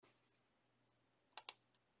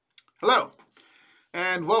Hello,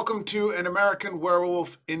 and welcome to An American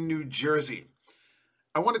Werewolf in New Jersey.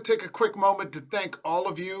 I want to take a quick moment to thank all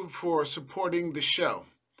of you for supporting the show.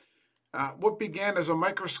 What began as a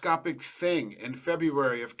microscopic thing in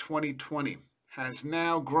February of 2020 has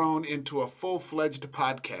now grown into a full-fledged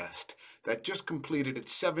podcast that just completed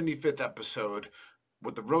its 75th episode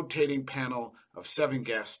with a rotating panel of 7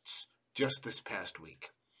 guests just this past week.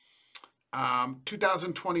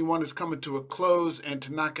 2021 is coming to a close, and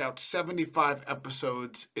to knock out 75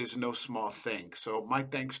 episodes is no small thing. So my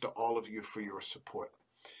thanks to all of you for your support.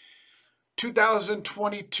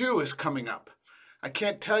 2022 is coming up. I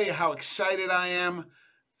can't tell you how excited I am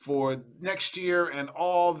for next year and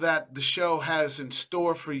all that the show has in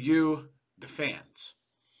store for you, the fans.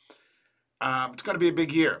 It's going to be a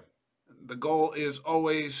big year. The goal is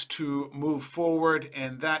always to move forward,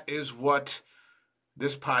 and that is what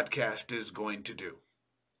this podcast is going to do.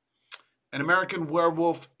 An American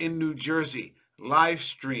Werewolf in New Jersey live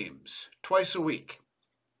streams twice a week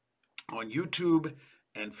on YouTube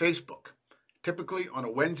and Facebook, typically on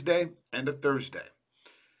a Wednesday and a Thursday.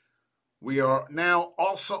 We are now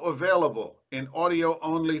also available in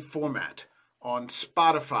audio-only format on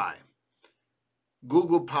Spotify,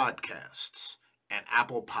 Google Podcasts, and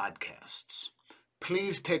Apple Podcasts.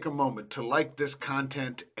 Please take a moment to like this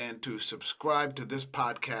content and to subscribe to this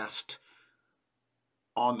podcast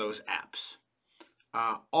on those apps.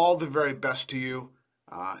 All the very best to you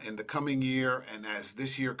in the coming year, and as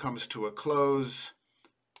this year comes to a close,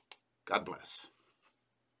 God bless.